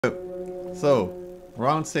So,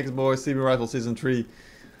 round 6 boys, CB Rifle Season 3,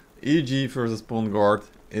 EG versus Pond Guard.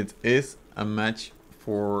 It is a match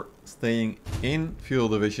for staying in Feudal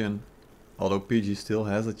Division, although PG still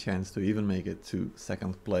has a chance to even make it to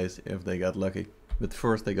 2nd place if they get lucky. But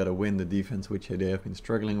first they gotta win the defense, which they have been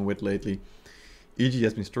struggling with lately. EG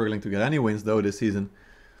has been struggling to get any wins though this season,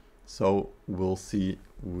 so we'll see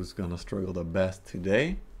who's gonna struggle the best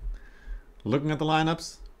today. Looking at the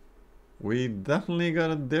lineups, we definitely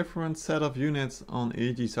got a different set of units on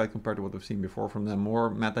EG side compared to what we've seen before from them.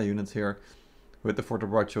 More meta units here with the Fort of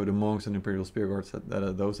Bracho, the Monks and Imperial Spear Guards.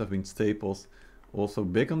 Those have been staples. Also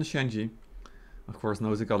big on the Shenji. Of course, no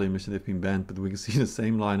Zikali mission, they've been banned, but we can see the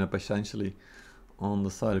same lineup essentially on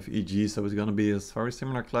the side of EG. So it's going to be a very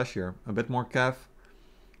similar clash here. A bit more Cav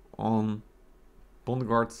on Pond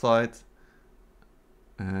Guard side.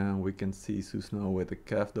 And we can see Susno with the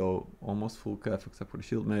Cav though, almost full Cav except for the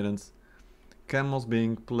Shield Maidens. Camels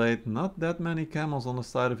being played, not that many camels on the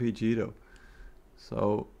side of EG though.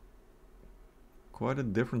 So quite a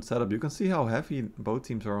different setup. You can see how heavy both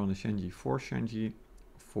teams are on the Shenji. 4 Shenji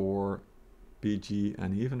for PG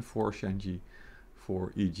and even 4 Shenji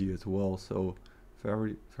for EG as well. So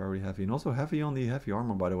very, very heavy. And also heavy on the heavy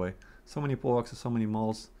armor, by the way. So many poleaxes, so many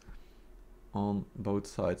mauls on both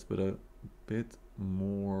sides, but a bit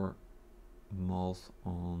more mauls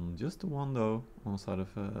on just the one though, on the side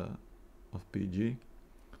of PG.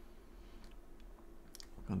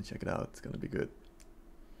 I'm gonna check it out, it's gonna be good.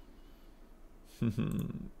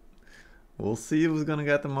 We'll see who's gonna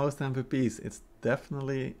get the most MVPs. It's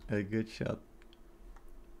definitely a good shot.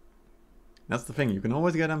 That's the thing, you can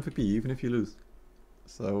always get MVP even if you lose.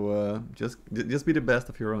 So just be the best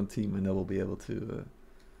of your own team and they will be able to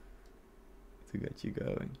get you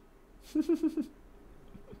going.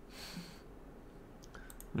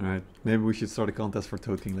 Alright, maybe we should start a contest for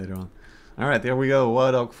Toad King later on. Alright, here we go,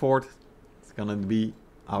 Wild Oak Fort. It's gonna be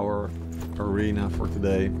our arena for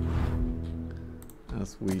today.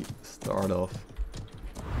 As we start off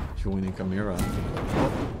joining Chimera.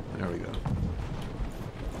 Oh, there we go.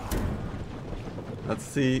 Let's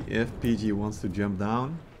see if PG wants to jump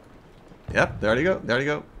down. Yep, there you go, there you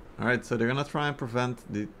go. Alright, so they're gonna try and prevent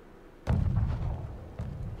the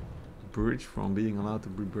bridge from being allowed to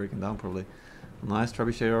be breaking down probably. Nice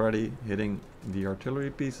trebuchet already hitting the artillery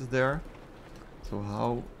pieces there. So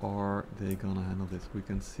how are they gonna handle this? We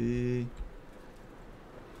can see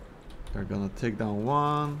they're gonna take down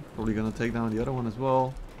one, probably gonna take down the other one as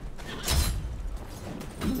well.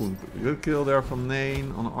 Ooh, good kill there from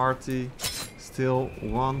Nain on RT. Still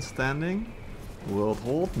one standing. Will it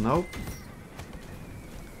hold? Nope.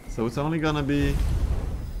 So it's only gonna be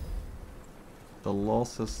the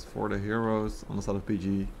losses for the heroes on the side of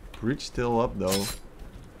PG. Breach still up though.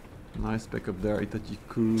 Nice pickup there,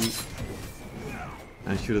 Itachi-ku.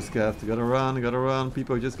 And shoot a scav. Gotta run.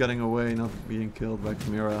 People just getting away, not being killed by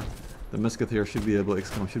Chimera. The musket here should be able,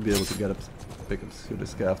 XCOM should be able to get up, pick up shoot a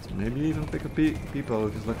scav. Maybe even pick up People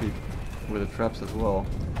if he's lucky with the traps as well.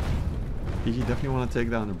 He definitely want to take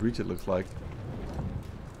down the breach, it looks like.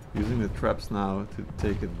 Using the traps now to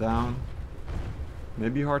take it down.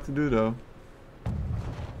 Maybe hard to do though.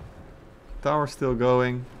 Tower still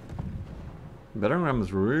going. Battering ram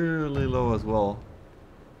is really low as well.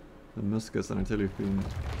 The muskets and artillery have been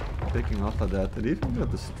picking off at that. It even got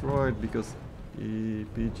destroyed because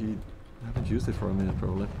PG haven't used it for a minute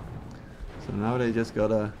probably. So now they just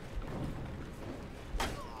gotta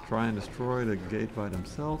try and destroy the gate by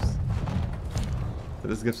themselves. So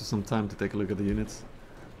this gives us some time to take a look at the units.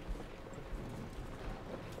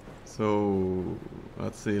 So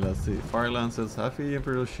let's see. Fire lances, heavy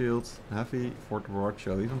Imperial shields, heavy Fort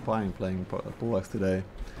Bracho, even Pine playing poleaxe today.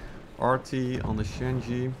 RT on the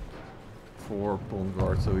Shenji for Pond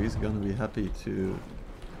Guard, so he's gonna be happy to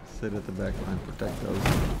sit at the back line, protect those.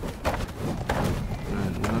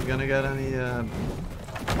 Alright, we're not gonna get any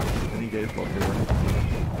gate block here.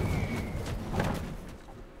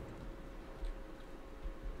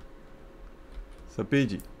 So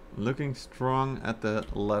PG, looking strong at the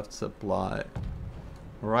left supply.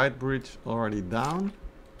 Right breach already down.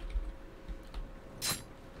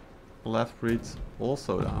 Left breach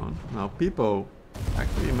also down. Now Pipo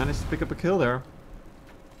actually managed to pick up a kill there.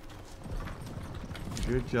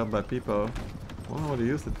 Good job by Pipo. I don't know what he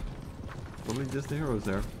used it. Probably just the heroes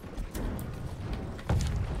there.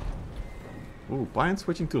 Ooh, Pine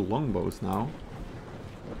switching to longbows now.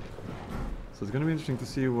 So it's gonna be interesting to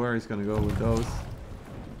see where he's gonna go with those.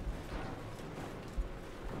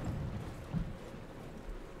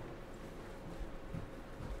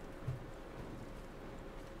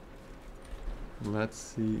 Let's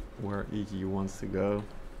see where EG wants to go.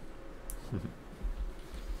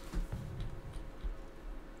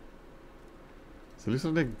 So it looks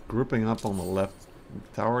like they're grouping up on the left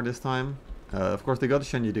tower this time. Of course they got the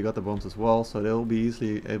Shenji, they got the bombs as well, so they'll be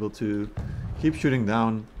easily able to keep shooting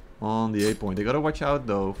down on the A point. They gotta watch out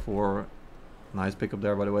though for... Nice pickup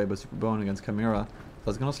there by the way by Superbone against Chimera.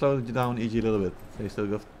 So it's gonna slow down EG a little bit. They still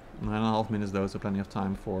got 9.5 minutes though, so plenty of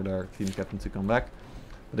time for their team captain to come back.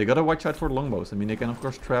 But they gotta watch out for the longbows. I mean, they can of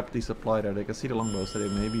course trap the supply there. They can see the longbows, so they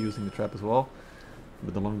may be using the trap as well.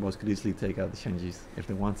 But the longbows could easily take out the Shenjis if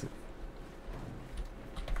they want to.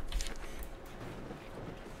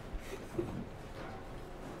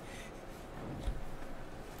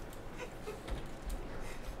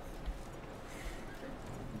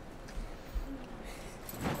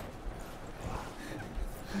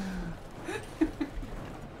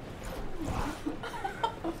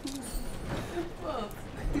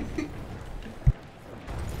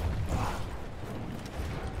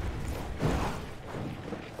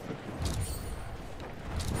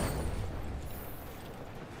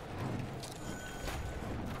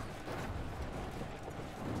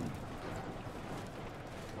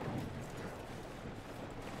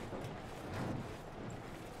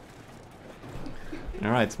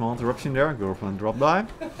 Alright, small interruption there. Girlfriend drop die.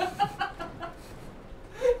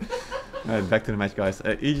 Alright, back to the match, guys.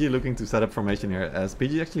 EG looking to set up formation here as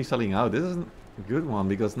PG actually selling out. This is a good one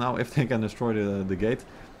because now if they can destroy the gate,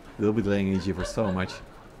 they'll be delaying EG for so much.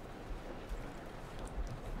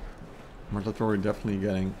 Martlatori definitely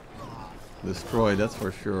getting destroyed, that's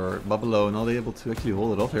for sure. Babalo not able to actually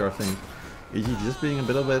hold it off here, I think. EG just being a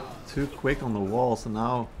bit too quick on the wall, so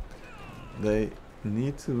now they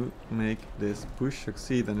need to make this push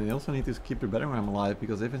succeed, and they also need to keep the battering ram alive,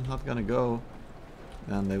 because if it's not gonna go,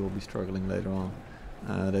 then they will be struggling later on.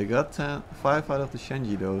 They got 5 out of the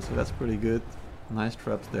Shenji though, so that's pretty good. Nice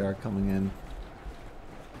traps there coming in.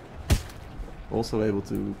 Also able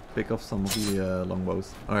to pick off some of the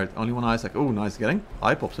longbows. Alright, only one Isaac. Oh, nice getting.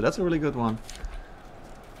 Ipop, so that's a really good one.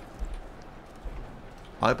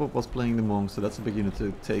 Ipop was playing the monk, so that's a big unit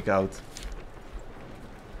to take out.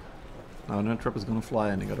 Now another trap is gonna fly,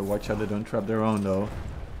 and they gotta watch out they don't trap their own though.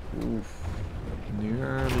 Oof.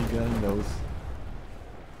 Nearly getting those.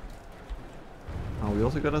 Now we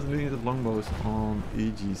also got a unit of longbows on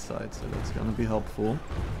EG's side, so that's gonna be helpful.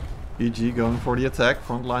 EG going for the attack,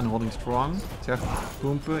 front line holding strong. Tjech,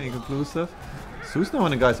 Koompe, inconclusive. Susno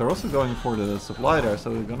and the guys are also going for the supply there,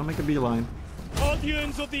 so they're gonna make a beeline.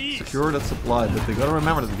 Secure that supply, but they gotta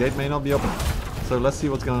remember that the gate may not be open. So let's see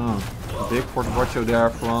what's going on. A big Fort Borcho there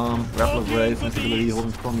from Grappler Brave, instability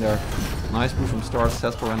holding strong there. Nice push from Stars,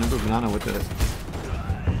 Sesper and into Banana with the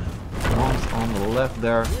bombs on the left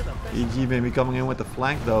there. EG may be coming in with the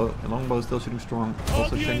flank though. The longbow still shooting strong.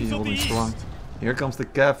 Also Shenji holding strong. Here comes the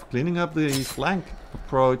Cav cleaning up the flank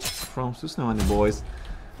approach from Susno and the boys.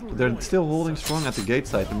 They're still holding strong at the gate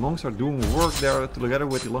side. The monks are doing work there together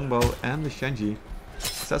with the longbow and the Shenji.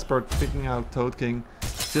 Sesper picking out Toad King.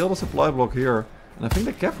 Still the supply block here. And I think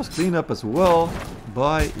the Cav was cleaned up as well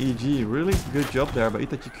by EG. Really good job there by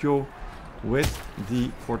Itachi Kyo with the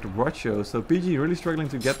Fort Borcho. So PG really struggling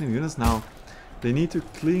to get new units now. They need to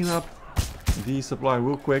clean up the supply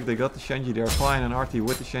real quick. They got the Shenji there fine, and RT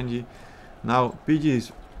with the Shenji. Now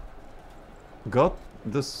PG's got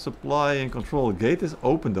the supply in control. Gate is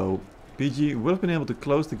open though. PG would have been able to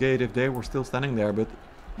close the gate if they were still standing there, but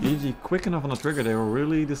EG quick enough on the trigger. They were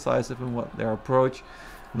really decisive in what their approach.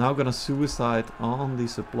 Now gonna suicide on the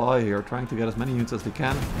supply here, trying to get as many units as they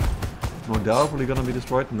can. No doubt probably gonna be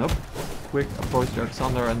destroyed. Nope. Quick approach to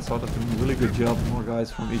Alexander and sort of doing a really good job. More guys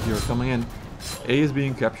from EG are coming in. A is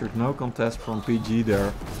being captured. No contest from PG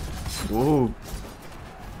there. Whoa.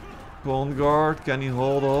 Bond guard, can he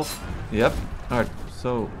hold off? Yep. Alright,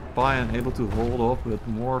 so Payan able to hold off with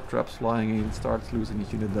more traps flying in. Starts losing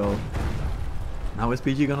his unit though. Now is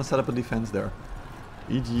PG gonna set up a defense there?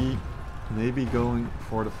 EG maybe going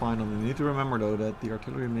for the final. You need to remember though that the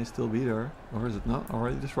artillery may still be there. Or is it not?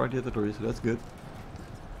 Already destroyed the artillery, so that's good.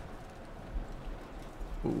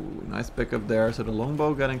 Ooh, nice pickup there. So the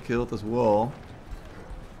longbow getting killed as well.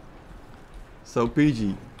 So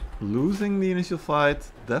PG losing the initial fight.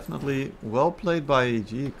 Definitely well played by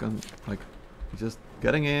EG. Like just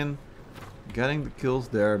getting in, getting the kills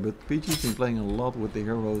there. But PG's been playing a lot with the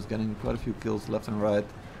heroes, getting quite a few kills left and right.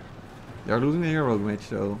 They are losing the hero match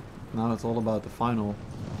though. Now it's all about the final.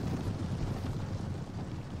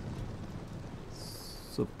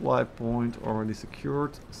 Supply point already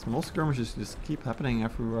secured. Small skirmishes just keep happening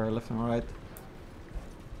everywhere, left and right.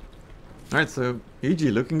 Alright, so EG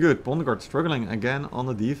looking good. Pondegard struggling again on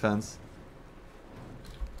the defense.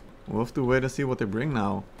 We'll have to wait and see what they bring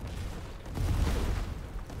now.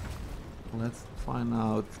 Let's find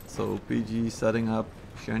out. So PG setting up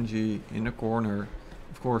Shenji in the corner.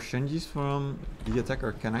 Of course, Shenji's from the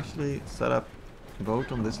attacker can actually set up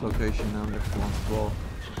both on this location and next one as well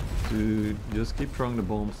to just keep throwing the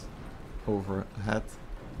bombs overhead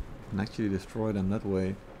and actually destroy them that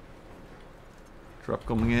way. Trap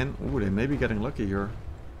coming in. Ooh, they may be getting lucky here.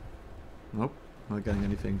 Nope, not getting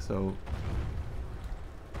anything, so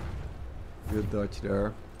good dodge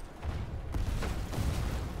there.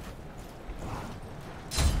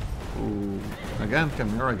 Ooh, again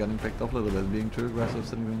Chimera getting picked up a little bit, being too aggressive,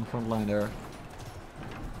 sitting on the front line there.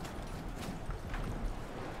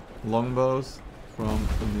 Longbows from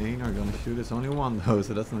the main are gonna shoot. It's only one though,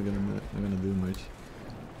 so that's not gonna do much.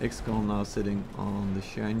 XCOM now sitting on the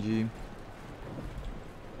Shenji.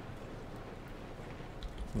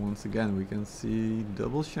 Once again we can see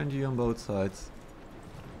double Shenji on both sides.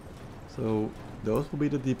 So those will be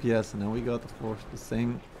the DPS, and then we got of course the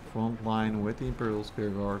same front line with the Imperial Spear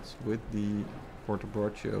Guards, with the Porta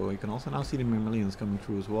Braccio. You can also now see the Mammalians coming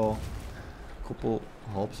through as well. Couple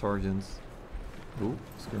Halp Sergeants. Ooh,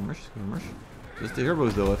 skirmish. Just the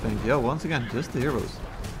heroes though, I think. Yeah, once again, just the heroes.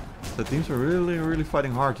 The teams are really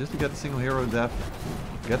fighting hard just to get a single hero death.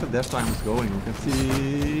 Get the death timers going. We can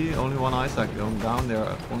see only one Isaac going down there.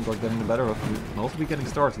 One guard getting the better of you. And also be getting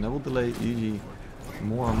starts, and that will delay EG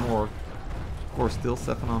more and more. Of course, still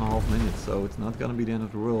 7.5 minutes, so it's not gonna be the end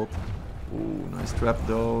of the world. Ooh, nice trap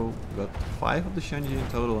though. Got 5 of the Shenji in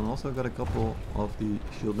total, and also got a couple of the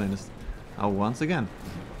shield bandits. Now once again.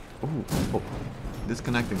 Ooh, oh,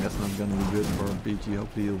 disconnecting. That's not gonna be good for PG.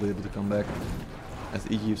 Hopefully he'll be able to come back. As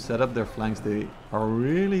EG set up their flanks, they are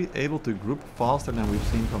really able to group faster than we've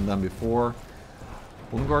seen from them before.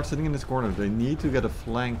 One guard sitting in this corner. They need to get a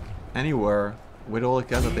flank anywhere with all the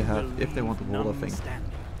cats that they have if they want to hold a thing.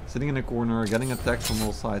 Sitting in a corner, getting attacked from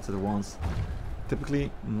all sides at once.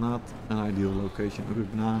 Typically not an ideal location.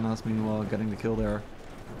 Bananas meanwhile getting the kill there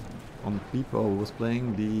on Pipo, who was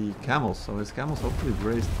playing the camels. So his camels hopefully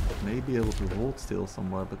braced, may be able to hold still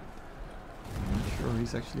somewhere, but I'm not sure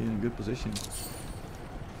he's actually in a good position.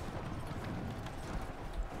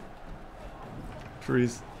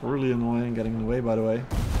 Trees really annoying, getting in the way by the way. Ooh,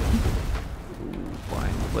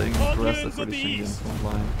 fine, playing aggressive for the Shenji front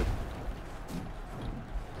line.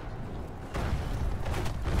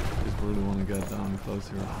 Just really want to get down close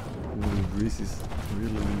here. Ooh, Grease is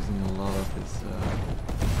really losing a lot of his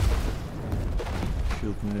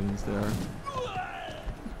shield maidens there.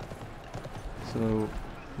 So,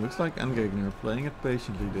 looks like ENDGEGNER playing it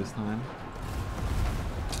patiently this time.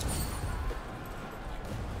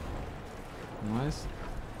 Nice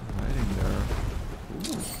hiding there.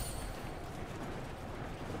 Ooh.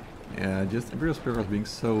 Yeah, just Imperial Spear Guards being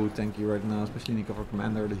so tanky right now, especially in the cover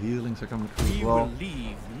commander. The healings are coming through as well.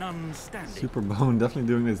 Super Bone definitely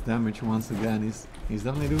doing this damage once again. He's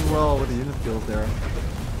definitely doing well with the unit kills there.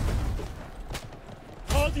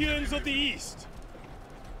 Guardians of the East.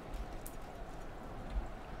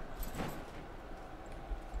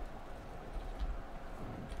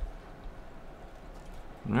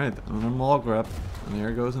 Alright, another maul grab, and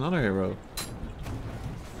there goes another hero.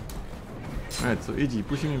 Alright, so EG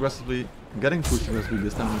pushing aggressively, getting pushed aggressively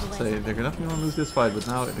this time I should say. They're definitely going to lose this fight, but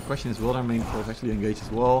now the question is, will their main force actually engage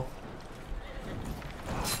as well?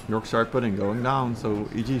 Yorkshire Pudding going down, so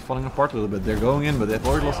EG falling apart a little bit. They're going in, but they've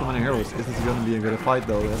already lost so many heroes. Is this going to be a good fight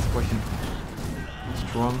though? That's the question.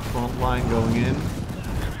 Strong front line going in.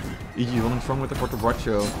 EG running strong with the Porta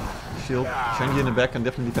Braccio. Shield, Shenji in the back and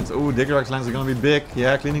definitely defense. Oh, Digger-Axe lands are gonna be big.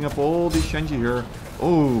 Yeah, cleaning up all these Shenji here.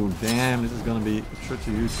 Oh, damn, this is gonna be such a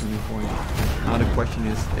huge turning point. Now the question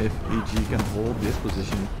is if EG can hold this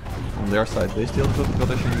position on their side. They still got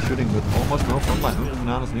their Shenji shooting, but almost no frontline. Oh,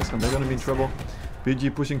 Bananas and XCOM, they're gonna be in trouble. PG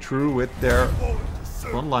pushing through with their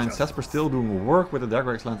frontline. Sesper still doing work with the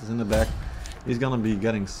Digger-Axe lances in the back. He's gonna be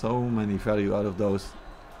getting so many value out of those.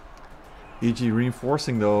 EG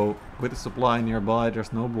reinforcing though with the supply nearby.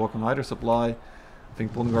 There's no block on either supply. I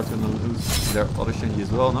think Pondguard's gonna lose their other Shenji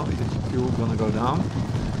as well. No, EG gonna go down.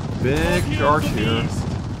 Big charge here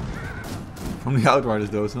from the Outriders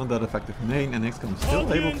though. It's not that effective. Main and XCOM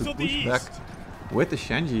still able to push back with the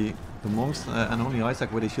Shenji. The monks and only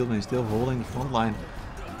Isaac with his shield main still holding the front line.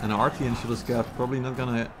 And RT and Shield Scav probably not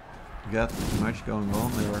gonna get much going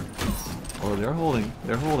on there. Oh, they're holding.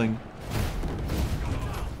 They're holding.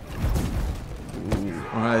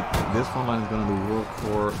 Alright, this front line is going to do work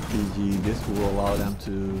for PG. This will allow them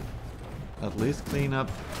to at least clean up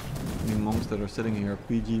the monks that are sitting here.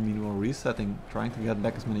 PG meanwhile resetting, trying to get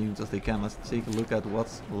back as many units as they can. Let's take a look at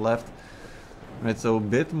what's left. Right, so a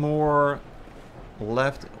bit more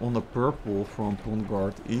left on the purple from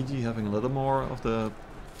Pondguard. EG having a little more of the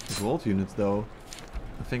His world units though.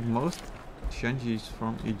 I think most Shenjis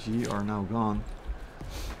from EG are now gone.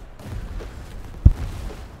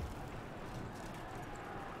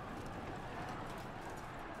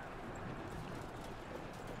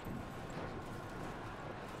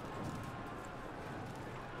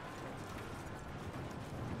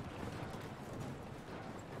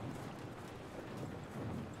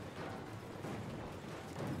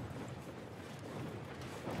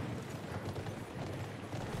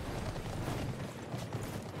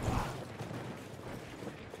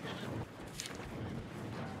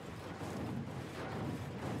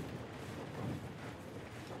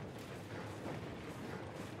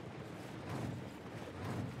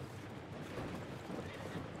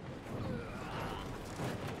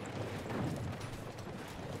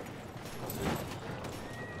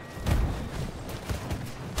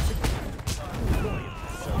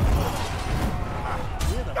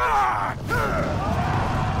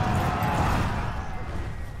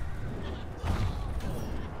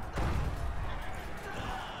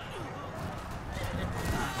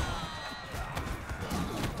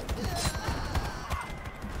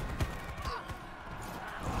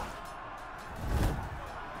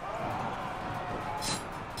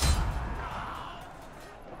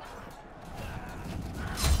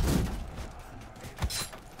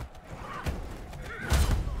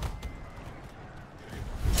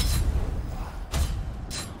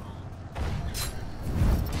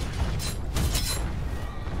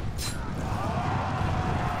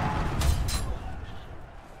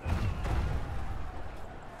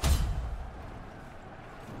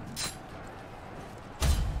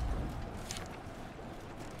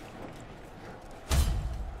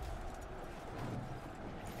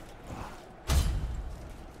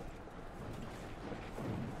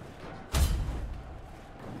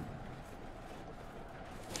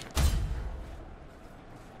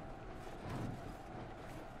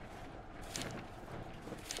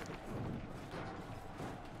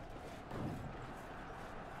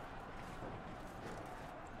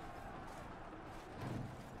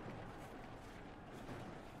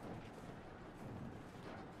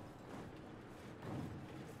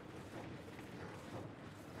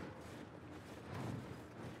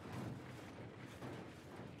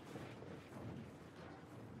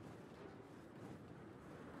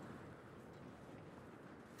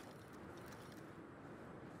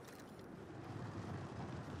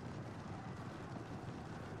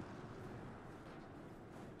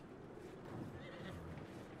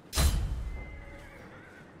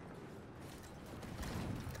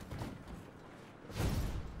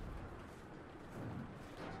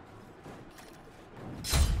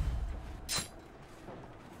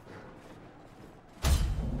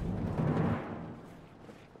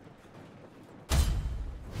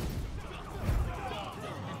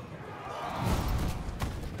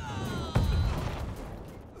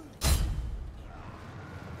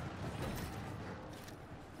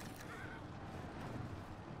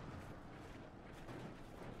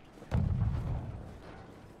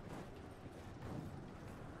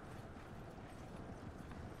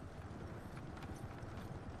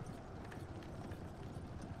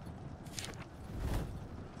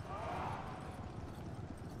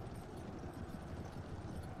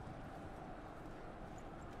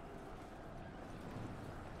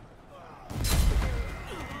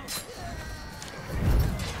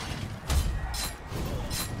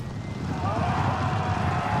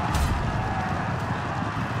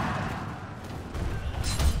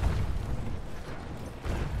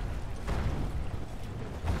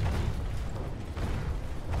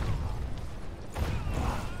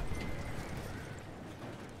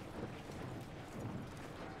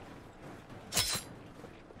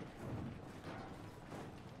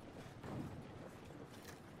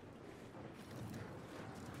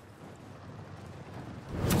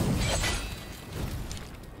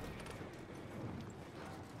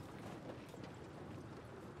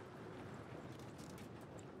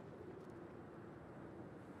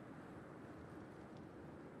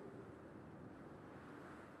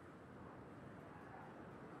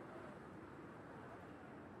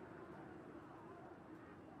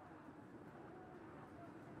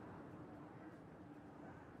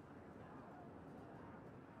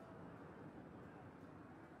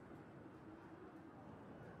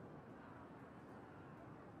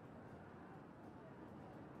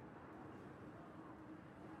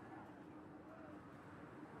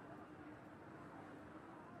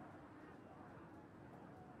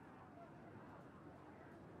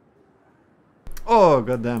 Oh,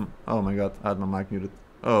 goddamn. Oh my god, I had my mic muted.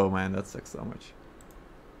 Oh man, that sucks so much.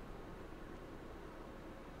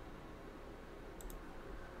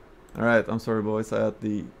 Alright, I'm sorry boys, I had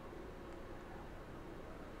the...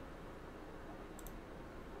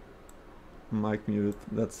 mic muted.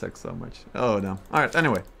 That sucks so much. Oh no. Alright,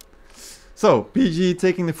 anyway. So, PG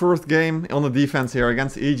taking the first game on the defense here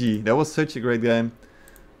against EG. That was such a great game.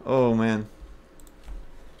 Oh man.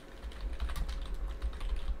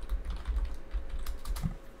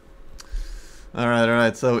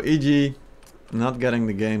 Alright, so EG not getting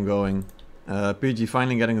the game going. PG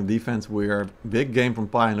finally getting the defense weird. Big game from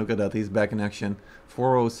Pi, and look at that, he's back in action.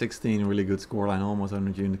 4-0-16, really good scoreline, almost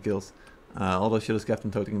 100 unit kills. Although Shield's Captain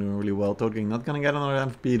Toting doing really well. Toting not gonna get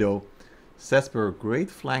another MVP though. Sesper, great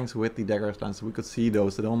flanks with the dagger slams, so we could see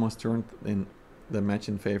those. It almost turned in the match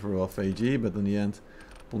in favor of AG, but in the end,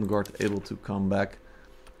 Pongard able to come back.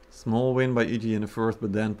 Small win by EG in the first,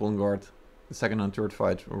 but then Pongard, the second and third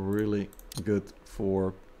fight were really good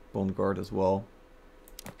for Pongard as well.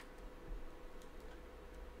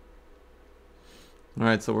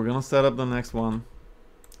 Alright, so we're gonna set up the next one.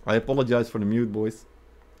 I apologize for the mute, boys,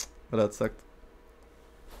 but that sucked.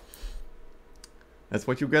 That's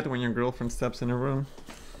what you get when your girlfriend steps in a room.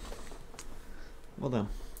 Well done.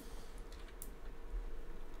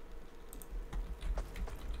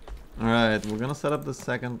 Alright, we're gonna set up the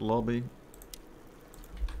second lobby.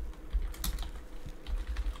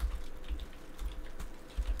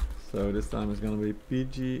 So this time it's gonna be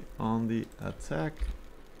PG on the attack.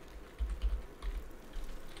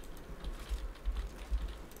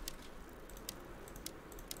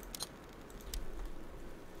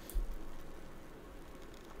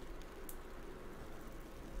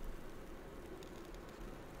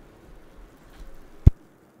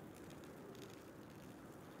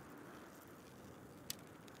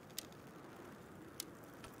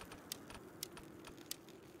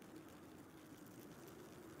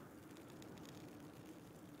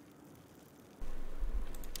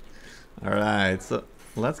 Alright, so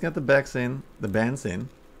let's get the backs in, the bands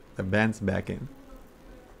back in.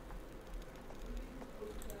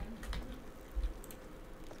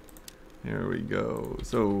 Here we go.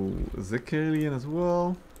 So Zakalian as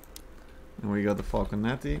well. And we got the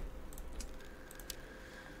Falconetti.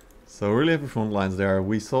 So really heavy front lines there.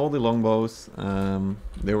 We saw the longbows.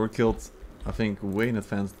 They were killed, I think, way in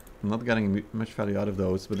advance. Not getting much value out of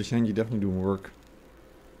those, but the Shenji definitely doing work.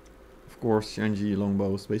 Of course, Shenji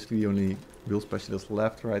longbows, basically the only real specialist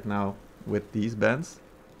left right now with these bands.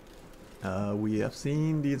 We have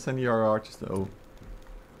seen the incendiary archers though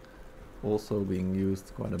also being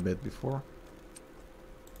used quite a bit before.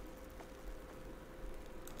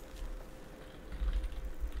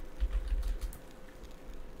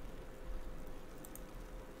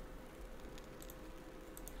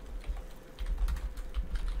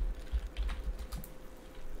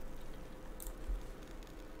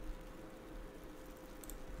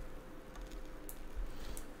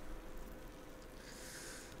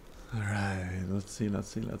 Alright, let's see.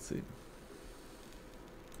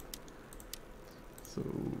 So,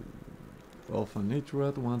 Alpha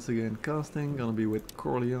Nitrat once again casting, gonna be with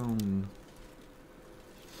Corleone.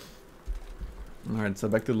 Alright, so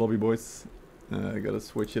back to the lobby, boys. Gotta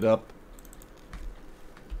switch it up.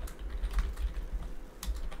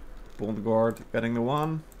 Pond guard getting the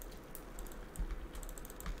one.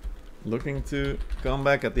 Looking to come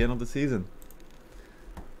back at the end of the season.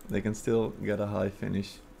 They can still get a high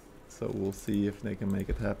finish. So we'll see if they can make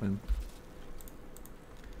it happen.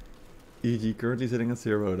 EG currently sitting at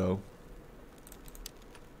 0 though.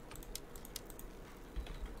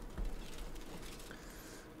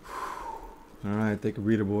 Alright, take a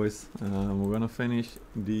breather, boys. We're gonna finish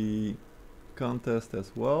the contest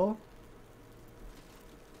as well.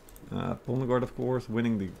 Pongard, of course,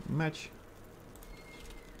 winning the match.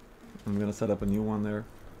 I'm gonna set up a new one there.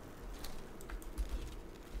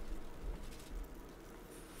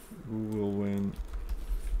 Who will win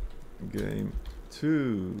game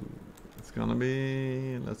 2? It's gonna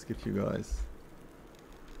be, let's give you guys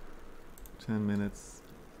 10 minutes.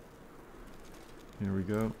 Here we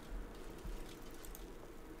go.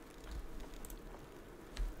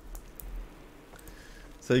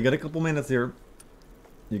 So you got a couple minutes here.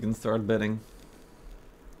 You can start betting.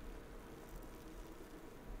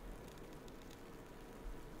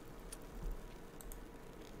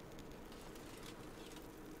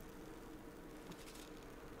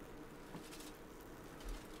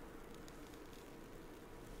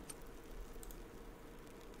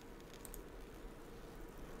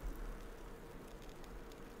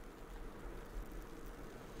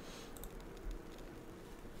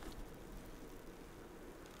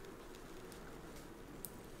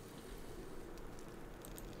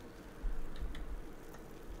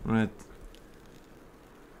 Right.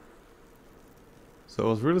 So I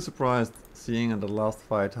was really surprised seeing in the last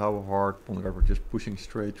fight how hard Pondguard were just pushing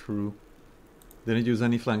straight through. Didn't use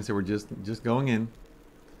any flanks, they were just going in.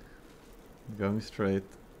 Going straight.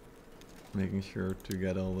 Making sure to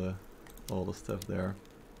get all the stuff there.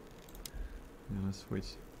 I'm gonna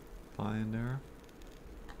switch pie in there.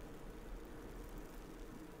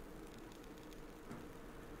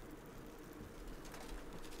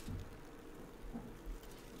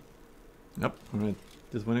 Yep, alright.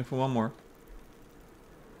 Just waiting for one more.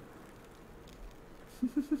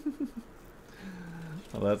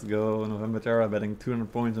 Let's go, November Terra betting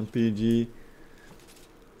 200 points on PG.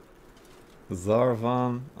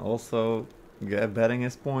 Zarvan also betting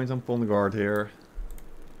his points on Pondguard here.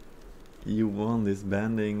 You won this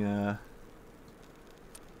banding.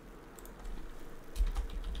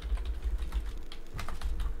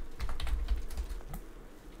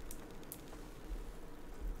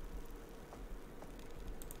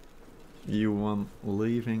 You won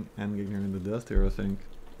leaving ENDGEGNER in the dust here, I think.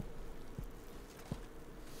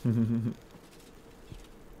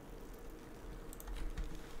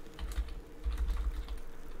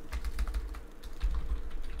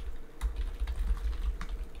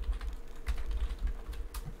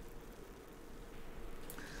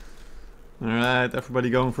 Alright, everybody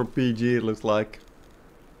going for PG, it looks like.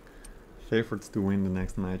 Favorites to win the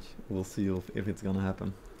next match. We'll see if it's gonna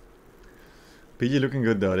happen. PG looking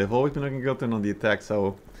good though, they've always been looking good on the attack,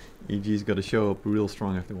 so EG's gotta show up real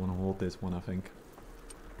strong if they wanna hold this one, I think.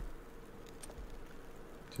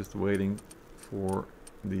 Just waiting for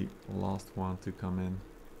the last one to come in.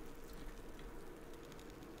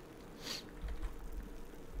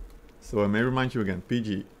 So I may remind you again,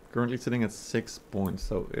 PG currently sitting at 6 points.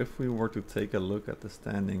 So if we were to take a look at the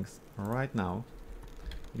standings right now,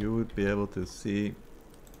 you would be able to see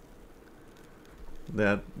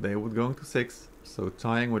that they would go into 6. So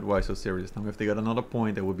tying with Why So Serious. Now if they got another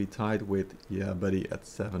point, they would be tied with Yeah Buddy at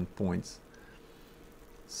 7 points.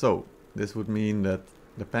 So this would mean that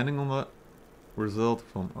depending on the result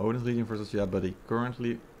from Odin's Legion versus Yeah Buddy,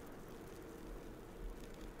 currently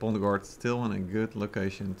Pondguard still in a good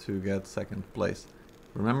location to get second place.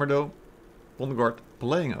 Remember though, Pondguard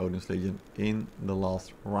playing Odin's Legion in the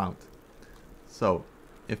last round. So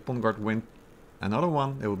if Pondguard win another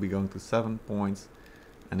one, they will be going to 7 points.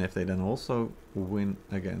 And if they then also win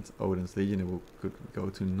against Odin's Legion, it could go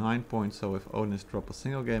to 9 points. So if Odin's drop a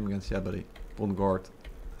single game against Yeah Buddy, Pondguard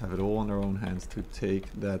have it all in their own hands to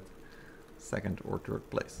take that second or third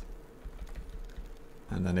place.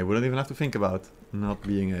 And then they wouldn't even have to think about not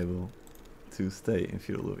being able to stay in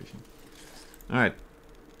Feudal Division. Alright.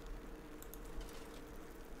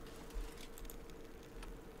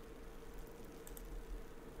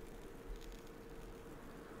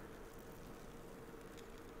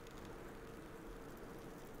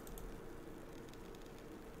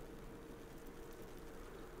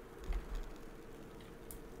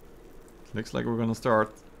 Looks like we're gonna start.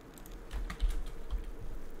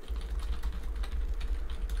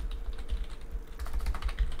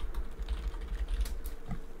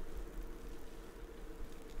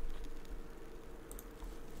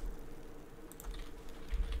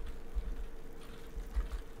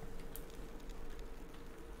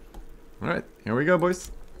 Alright, here we go, boys.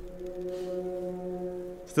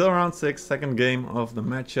 Still around 6, second game of the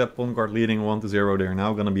matchup. Pondguard leading 1-0. They're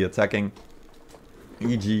now gonna be attacking.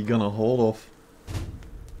 EG gonna hold off.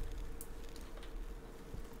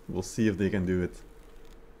 We'll see if they can do it.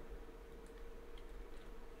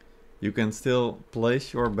 You can still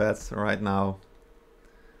place your bets right now.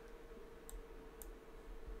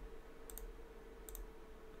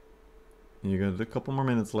 You got a couple more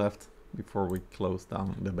minutes left before we close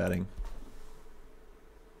down the betting.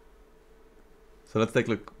 So let's take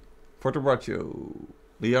a look. Fortebraccio,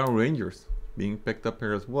 the Rangers being picked up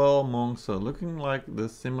here as well. Monks, so looking like the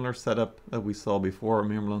similar setup that we saw before.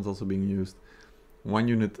 Mirmlands also being used. 1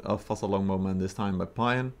 unit of Fossil Longbowman, this time by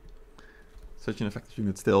Pion. Such an effective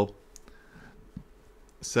unit still.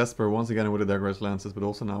 Cesper once again with the Dagger's Lances, but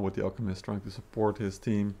also now with the Alchemist trying to support his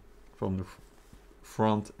team from the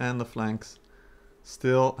front and the flanks.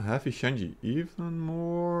 Still heavy Shenji, even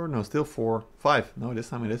more, no, still 5, no, this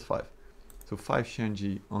time it is 5. So 5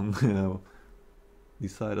 Shenji on the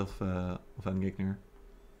side of ENDGEGNER.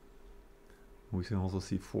 We can also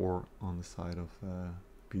see 4 on the side of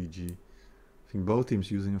PG. I think both teams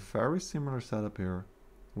using a very similar setup here.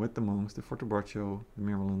 With the Monks, the Fortebraccio, the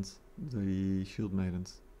Mirmlands, the Shield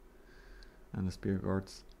Maidens, and the Spear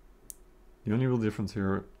Guards. The only real difference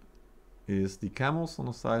here is the Camels on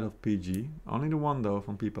the side of PG. Only the one though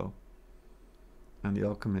from Pipo. And the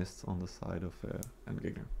Alchemists on the side of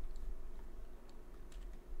ENDGEGNER.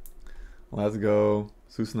 Let's go.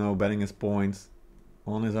 Susno betting his points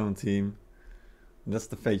on his own team. That's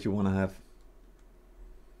the fate you want to have.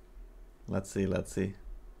 Let's see, let's see.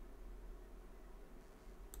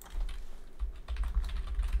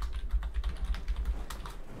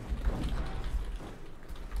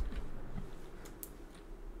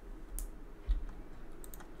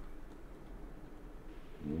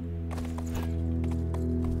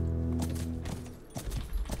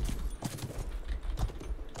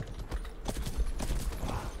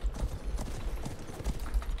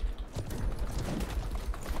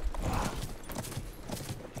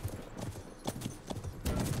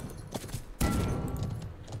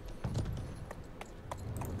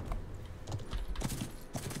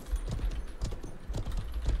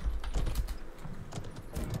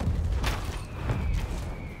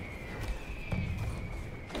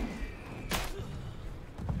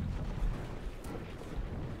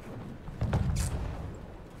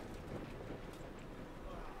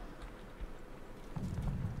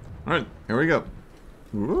 Alright, here we go.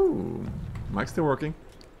 Woo! Mic's still working.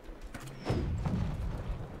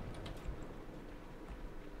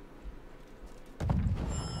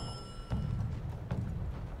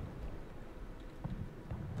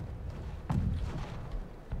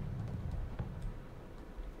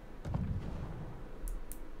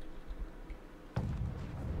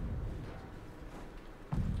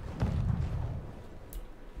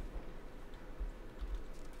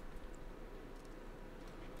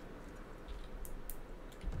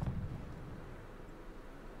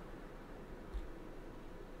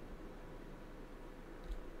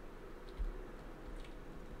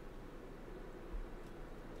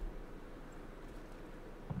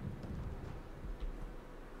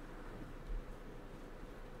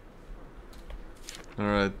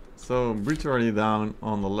 Alright, so breach already down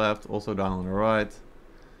on the left, also down on the right.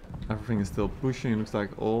 Everything is still pushing. It looks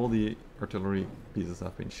like all the artillery pieces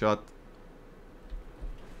have been shot.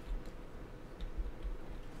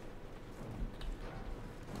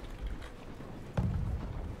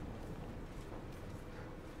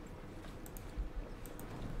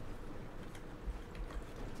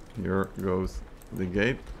 Here goes the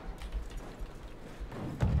gate.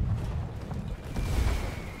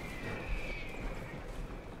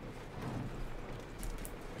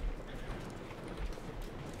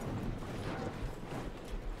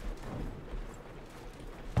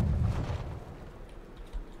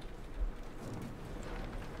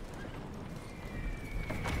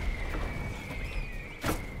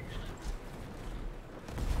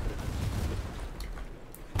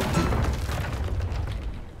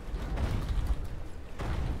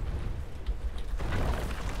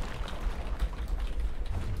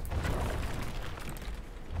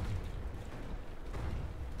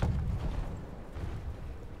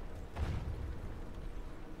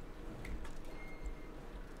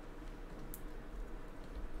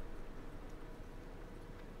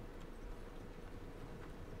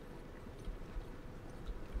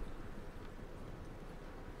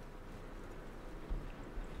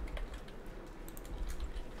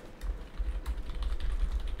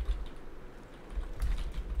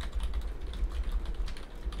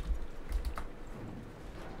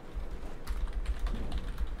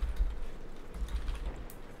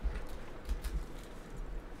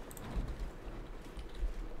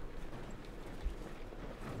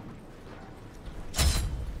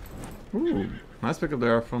 Ooh, nice pickup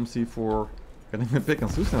there from C4. Getting the pick on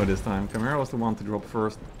Susno this time. Camara was the one to drop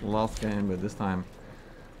first last game, but this time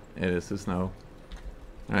it is Susno.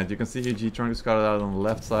 Alright, you can see EG trying to scout it out on the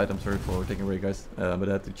left side. I'm sorry for taking a break, guys, but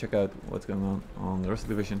I had to check out what's going on the rest of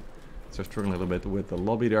the division. So struggling a little bit with the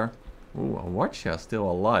lobby there. Ooh, a Watcha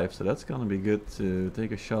still alive, so that's gonna be good to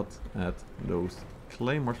take a shot at those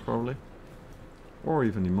claymores probably. Or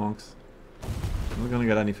even the monks. I'm not gonna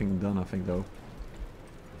get anything done, I think, though.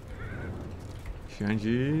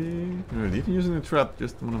 Shanji, not even using the trap,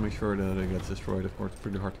 just want to make sure that it gets destroyed. Of course,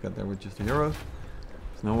 pretty hard to get there with just the heroes.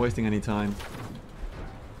 There's no wasting any time.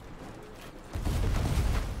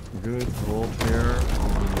 Good hold here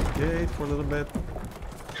on the gate for a little bit.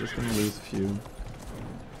 Just gonna lose a few.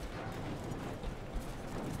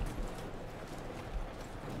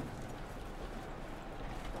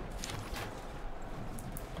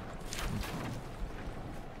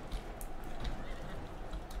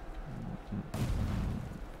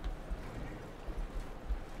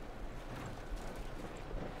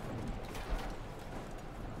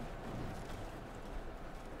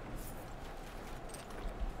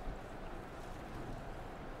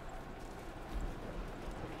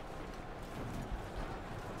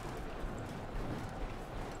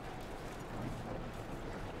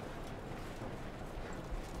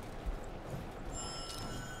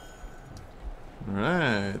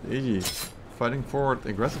 EG fighting forward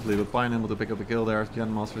aggressively, but Pine able to pick up the kill there.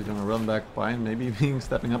 Gen Master is gonna run back. Pine maybe being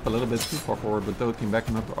stepping up a little bit too far forward, but Toad came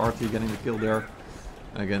backing up to RT, getting the kill there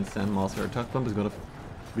against Gen Master. Touch Pump is gonna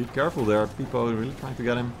be careful there. Pipo really trying to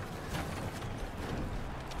get him.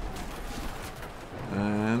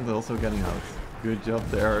 And also getting out. Good job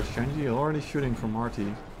there. Shenji already shooting from RT.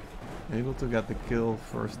 Able to get the kill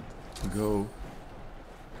first go.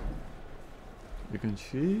 You can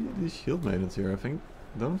see these shield maidens here.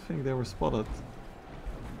 Don't think they were spotted.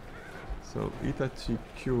 So Itachi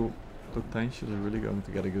Q potentially really going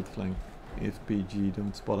to get a good flank if PG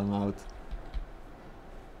don't spot him out.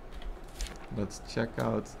 Let's check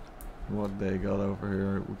out what they got over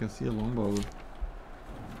here. We can see a longbow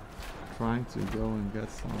trying to go and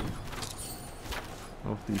get some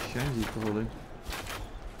of the Shenji probably.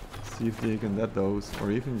 See if they can get those,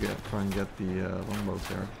 or even try and get the longbows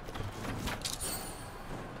there.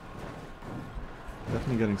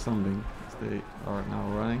 Definitely getting something as they are now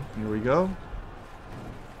running. Here we go.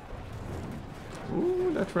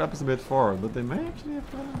 Ooh, that trap is a bit far, but they may actually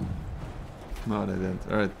have gone. No, they didn't.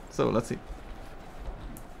 Alright, so let's see.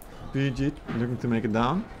 PG looking to make it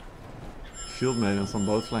down. Shield maidens on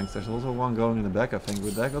both flanks. There's also one going in the back, I think,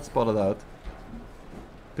 but that got spotted out.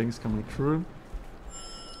 Ping's coming through.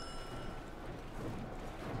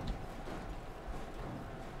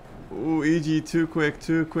 Ooh, EG, too quick,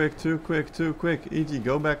 too quick, too quick, too quick. EG,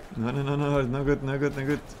 go back. No, no, no, no, no good, no good, no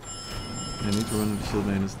good. I need to run the shield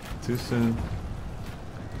maidens too soon.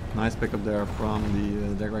 Nice pickup there from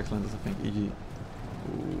the Dagger Excellence, I think. EG.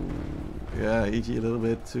 Ooh, yeah, EG a little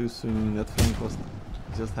bit too soon. That flank was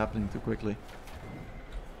just happening too quickly.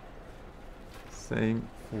 Same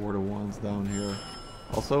for the ones down here.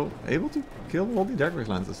 Also able to kill all the Dagger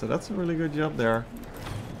Excellences, so that's a really good job there.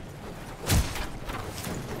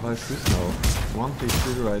 By Susno,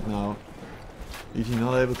 1v3 right now. EG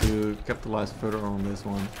not able to capitalize further on this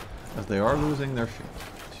one, as they are losing their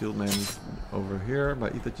shield maidens over here by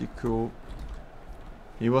Itachi.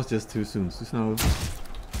 He was just too soon. Susno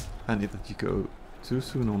and Itachi too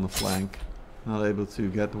soon on the flank. Not able to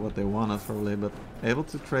get what they wanted probably, but able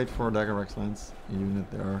to trade for a Dagger Excellence unit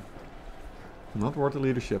there. Not worth the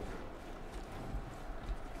leadership.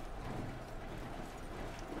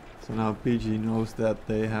 So now PG knows that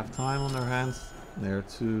they have time on their hands. There are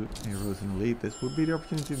two heroes in the lead. This would be the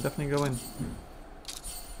opportunity to definitely go in.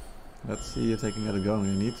 Let's see if they can get it going.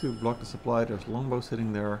 They need to block the supply. There's longbow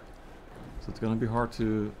sitting there. So it's going to be hard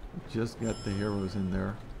to just get the heroes in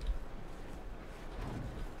there.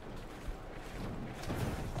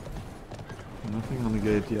 Nothing on the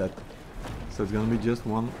gate yet. So it's going to be just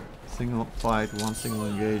one single fight, one single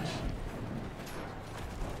engage.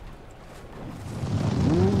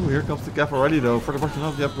 Ooh, here comes the cap already though. For the portion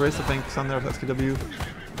of the upgrades, I think Xander's SKW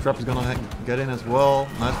trap is gonna get in as well.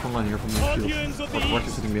 Nice front line here from the field. For the portion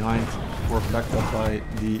sitting behind, forced backed up by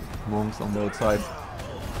the monks on both sides.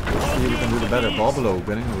 Let's see if we can do the better. Babalo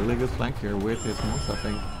getting a really good flank here with his monks, I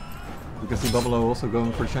think. You can see Babalo also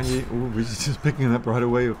going for Shenji. Ooh, he's just picking him up right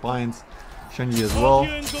away with Pines. Shenji as well.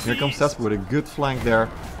 Here comes Sesper with a good flank there.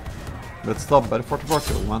 But stopped by the Forte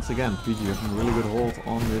Forte once again. PG having a really good hold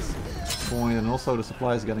on this point, and also the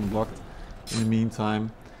supply is getting blocked in the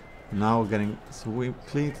meantime. Now getting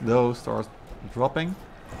cleaned those, starts dropping.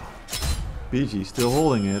 PG still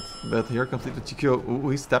holding it, but here comes Itachi. Ooh,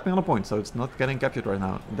 he's stepping on a point, so it's not getting captured right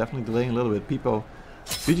now. Definitely delaying a little bit. Pipo,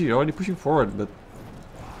 PG already pushing forward, but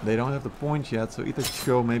they don't have the points yet, so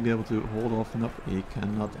Itachi may be able to hold off enough. He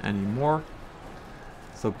cannot anymore.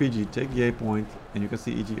 So PG take the A point, and you can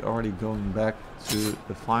see EG already going back to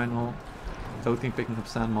the final. Toting picking up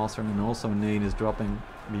Sandmaster, and also Nane is dropping,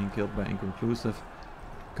 being killed by Inconclusive.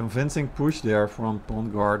 Convincing push there from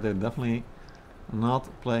Pond Guard. They're definitely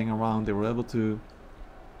not playing around. They were able to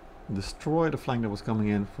destroy the flank that was coming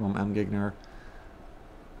in from ENDGEGNER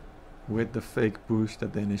with the fake push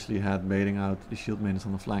that they initially had, baiting out the shield maidens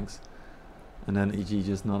on the flanks. And then EG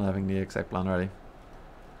just not having the exact plan ready.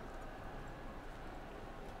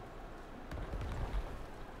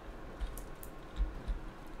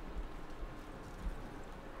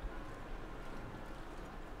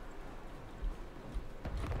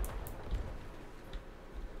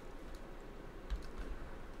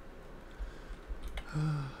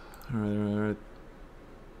 Alright.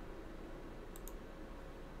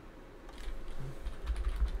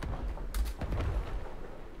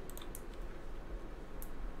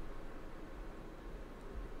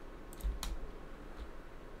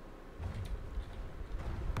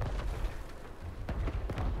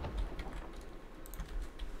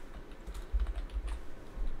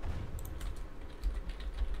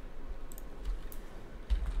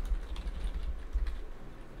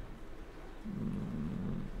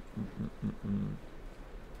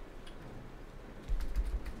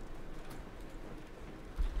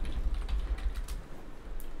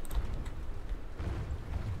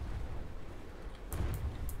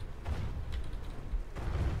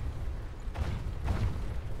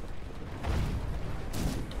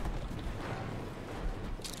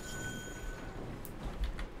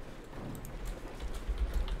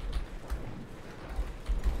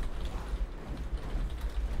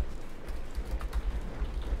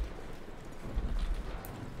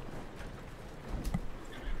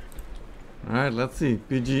 Alright, let's see.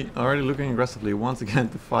 PG already looking aggressively once again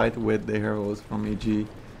to fight with the heroes from EG.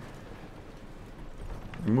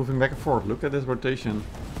 Moving back and forth. Look at this rotation.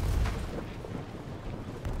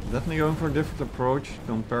 Definitely going for a different approach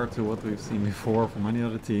compared to what we've seen before from any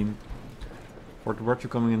other team. Forte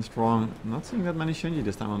coming in strong. Not seeing that many Shenji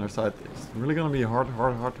this time on their side. It's really going to be a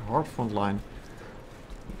hard front line.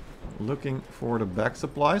 Looking for the back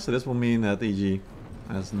supply, so this will mean that EG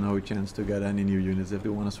has no chance to get any new units if they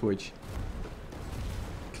want to switch.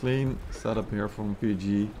 Clean setup here from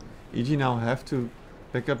PG. EG now have to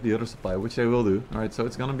pick up the other supply, which they will do. Alright, so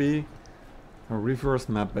it's gonna be a reverse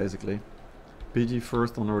map basically. PG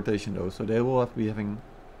first on the rotation though, so they will have to be having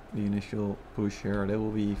the initial push here. They will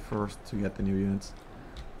be first to get the new units.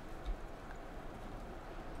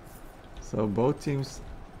 So both teams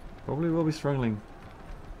probably will be struggling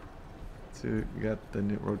to get the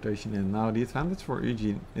new rotation in. Now the advantage for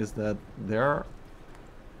EG is that their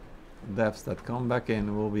devs that come back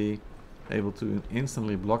in will be able to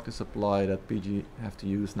instantly block the supply that PG have to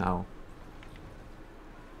use now.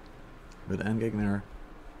 But ENDGEGNER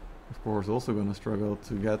of course also gonna struggle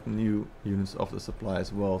to get new units off the supply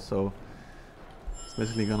as well, so it's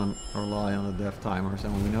basically gonna rely on the dev timers,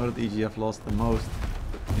 and we know that EG have lost the most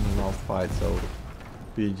in the last fight, so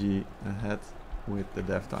PG ahead with the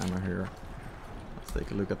dev timer here. Let's take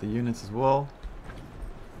a look at the units as well.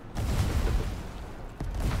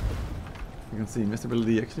 You can see Mr.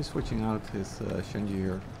 Ability actually switching out his Shenji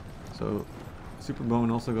here. So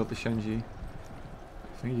Superbone also got the Shenji.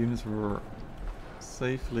 I think units were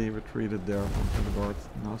safely retreated there from the guard.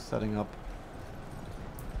 Now setting up.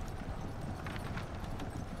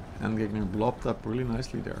 ENDGEGNER blobbed up really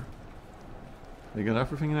nicely there. They got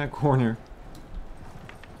everything in that corner.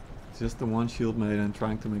 Just the one shield maiden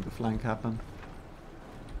trying to make the flank happen.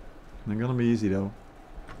 They're gonna be easy though.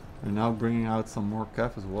 They're now bringing out some more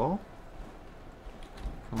cav as well.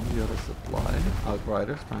 From the other supply.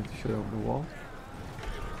 Outriders trying to shoot over the wall.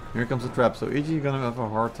 Here comes the trap. So EG gonna have a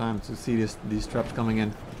hard time to see these traps coming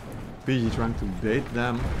in. PG trying to bait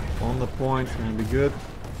them on the point. Gonna be good.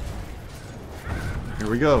 Here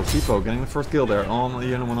we go. Pipo getting the first kill there on the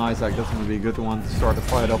N1 Isaac. That's gonna be a good one to start the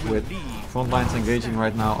fight up with. Front lines engaging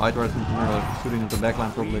right now. Outriders shooting at the back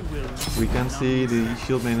line probably. We can see the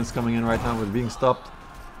shield maintenance coming in right now with being stopped.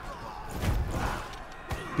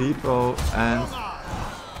 Pipo and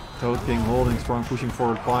Toad King holding strong, pushing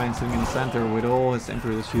forward. Pine sitting in the center with all his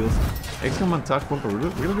Imperial shields. XCOM and Touch Pumper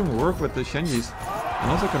really doing work with the Shenjis.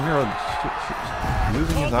 And also Camaro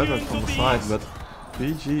using his Outriders from the side, but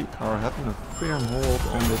PG are having a firm hold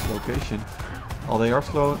on this location. While they are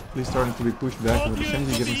slowly starting to be pushed back with the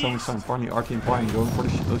Shenji giving so much time. Finally RT and Pine going for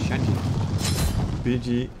those Shenji.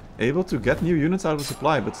 PG able to get new units out of the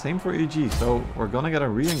supply, but same for EG, so we're gonna get a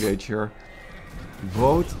re-engage here.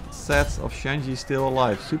 Both sets of Shenji still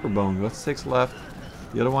alive. Superbone with 6 left.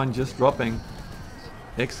 The other one just dropping.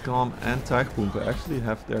 XCOM and Tijgpumpe actually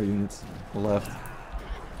have their units left.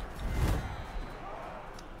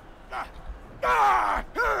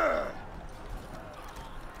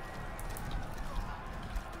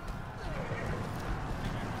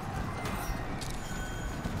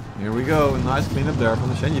 Here we go, nice cleanup there from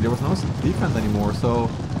the Shenji. There was no defense anymore, so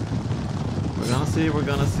we're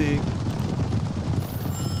gonna see.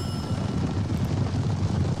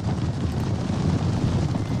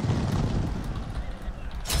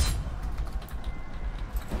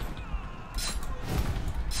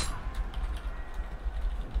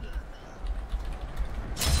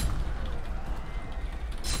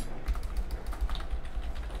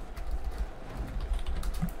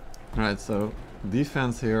 Alright, so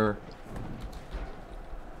defense here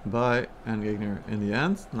by ENDGEGNER in the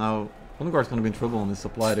end. Now, Guard's gonna be in trouble on this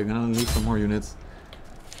supply. They're gonna lose some more units.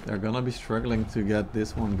 They're gonna be struggling to get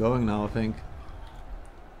this one going now, I think.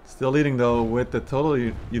 Still leading though with the total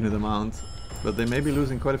unit amount, but they may be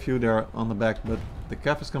losing quite a few there on the back. But the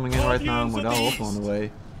cav is coming in right now, and Modal also on the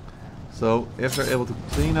way. So if they're able to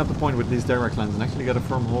clean up the point with these direct lines and actually get a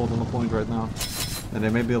firm hold on the point right now, and they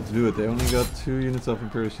may be able to do it. They only got 2 units of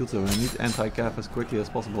Imperial Shield, so they need anti-cav as quickly as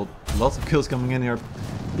possible. Lots of kills coming in here.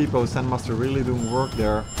 Pipo, Sandmaster really doing work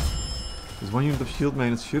there. This 1 unit of shield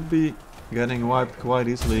maintenance should be getting wiped quite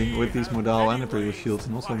easily with these Modal and Imperial Shields.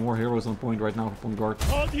 And also more heroes on point right now for Guard.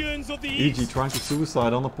 EG trying to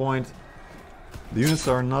suicide on the point. The units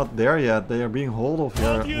are not there yet. They are being held off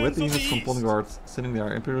here with the units from Guard sitting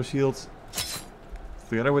there. Imperial Shields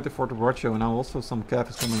together with the Fort of Rocho, and now also some cav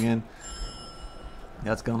is coming in.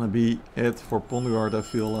 That's gonna be it for Pondguard, I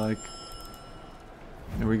feel like.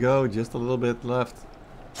 Here we go, just a little bit left.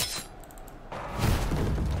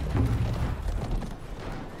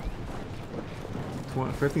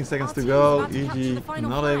 15 seconds to go. EG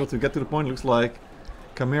not able to get to the point. Looks like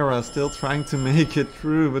Chimera still trying to make it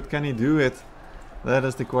through, but can he do it? That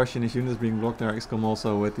is the question. His unit is being blocked there. XCOM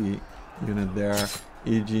also with the unit there.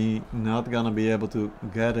 EG not gonna be able to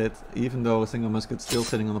get it, even though a single musket still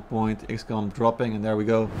sitting on the point. XCOM dropping, and there we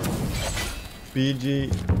go.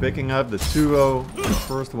 PG picking up the 2-0, the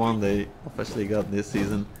first one they officially got this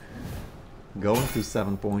season. Going to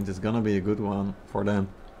 7 points is gonna be a good one for them.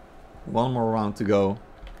 One more round to go.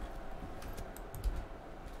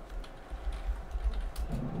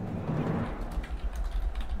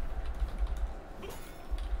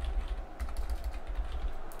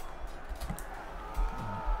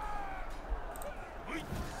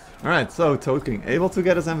 Alright, so Toking able to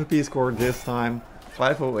get his MVP score this time.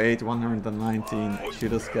 508, 119.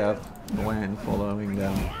 Shooter Scav going following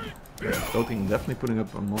them. Toking definitely putting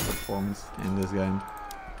up a monster performance in this game.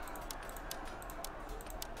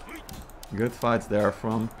 Good fights there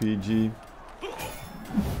from PG.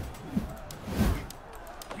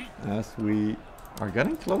 As we are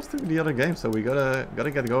getting close to the other game, so we gotta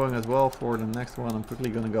get going as well for the next one. I'm quickly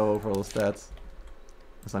gonna go over all the stats,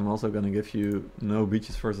 as I'm also gonna give you no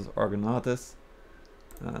beaches versus Argonautis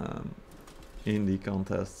in the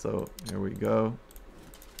contest. So here we go.